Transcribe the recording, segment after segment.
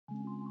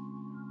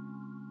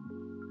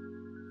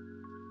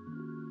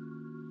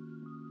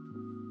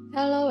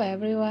Hello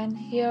everyone,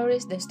 here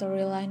is the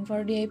storyline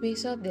for the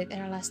episode that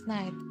aired last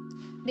night.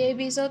 The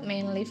episode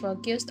mainly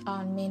focused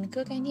on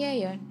Min-kook and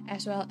Hyeon,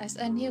 as well as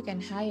Eun-hyuk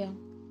and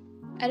Hayoung.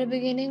 At the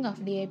beginning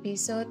of the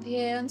episode,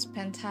 Hyeon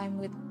spent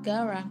time with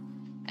Garam,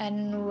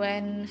 and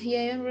when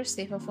Hyeon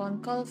received a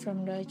phone call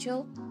from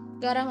Dochul,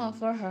 Garam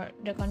overheard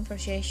the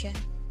conversation.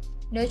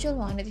 Dochul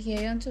wanted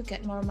Hyeon to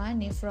get more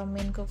money from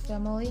Min-kook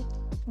family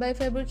by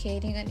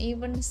fabricating an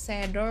even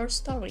sadder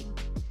story.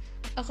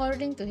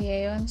 According to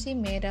Hyeon, she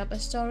made up a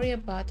story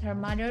about her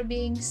mother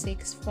being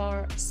sick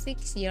for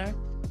 6 years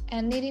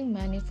and needing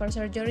money for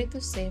surgery to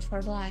save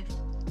her life.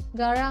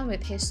 Garam,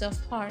 with his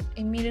soft heart,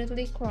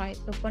 immediately cried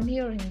upon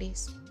hearing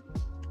this.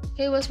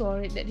 He was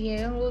worried that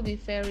Hyeon would be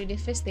very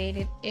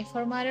devastated if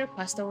her mother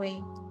passed away.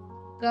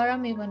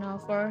 Garam even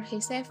offered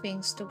his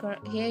savings to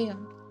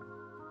Hyeon,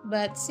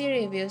 but she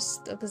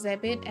refused to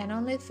accept it and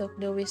only took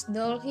the wish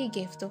doll he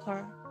gave to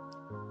her.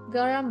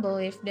 Garam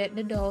believed that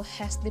the doll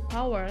has the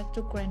power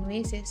to grant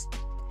wishes.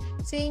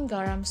 Seeing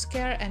Garam's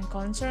care and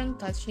concern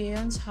touched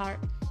Hyeon's heart,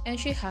 and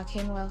she hugged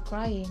him while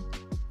crying.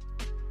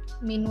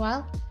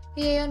 Meanwhile,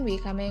 Hyeon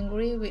became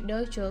angry with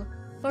Dochul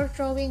for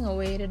throwing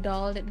away the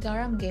doll that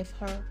Garam gave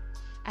her.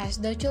 As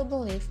Dochul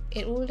believed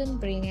it wouldn't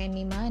bring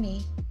any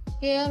money,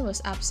 Hyeon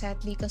was upset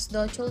because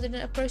Dochul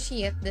didn't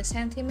appreciate the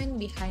sentiment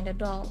behind the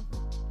doll.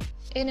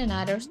 In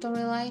another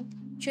storyline,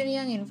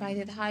 Chunyoung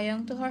invited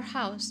Hayoung to her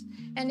house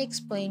and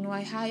explained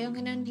why Hayoung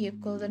and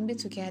Eun-hyuk couldn't be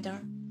together.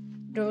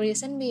 The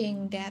reason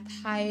being that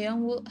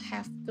Hayoung would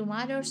have two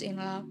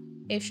mothers-in-law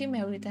if she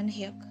married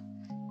Eun-hyuk.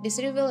 This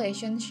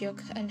revelation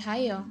shook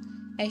Hayoung,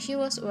 as she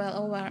was well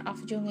aware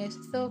of Jung-hae's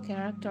true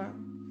character.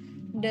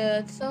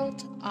 The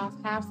thought of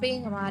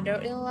having a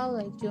mother-in-law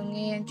like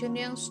Jung-hae and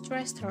Chunyoung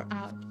stressed her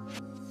out.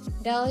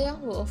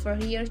 Dalyung, who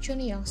overheard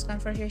Chunyoung's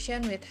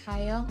conversation with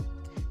Hayoung,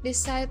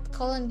 decided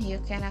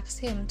Eun-hyuk and asked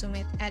him to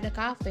meet at a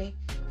cafe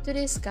to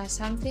discuss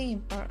something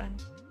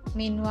important.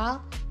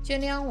 Meanwhile,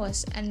 Chunyoung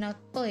was not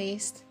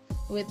pleased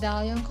with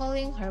Dalyung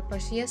calling her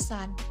precious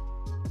son.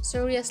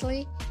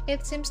 Seriously,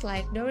 it seems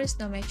like there is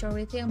no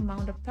maturity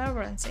among the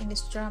parents in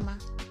this drama.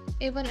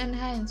 Even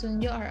Eun-ha and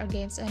Sunjo are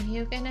against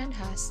Eun-hyuk and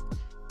Eun-ha's.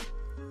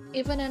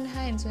 Even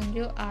Eun-ha and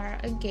Sunjo are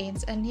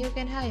against Eun-hyuk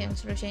and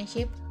Hayoung's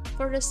relationship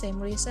for the same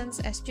reasons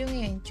as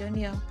Jung-hae and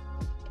Chunyoung.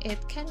 It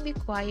can be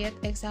quite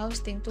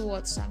exhausting to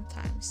watch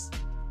sometimes.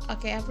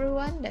 Okay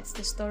everyone, that's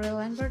the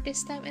storyline for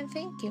this time and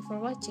thank you for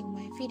watching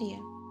my video.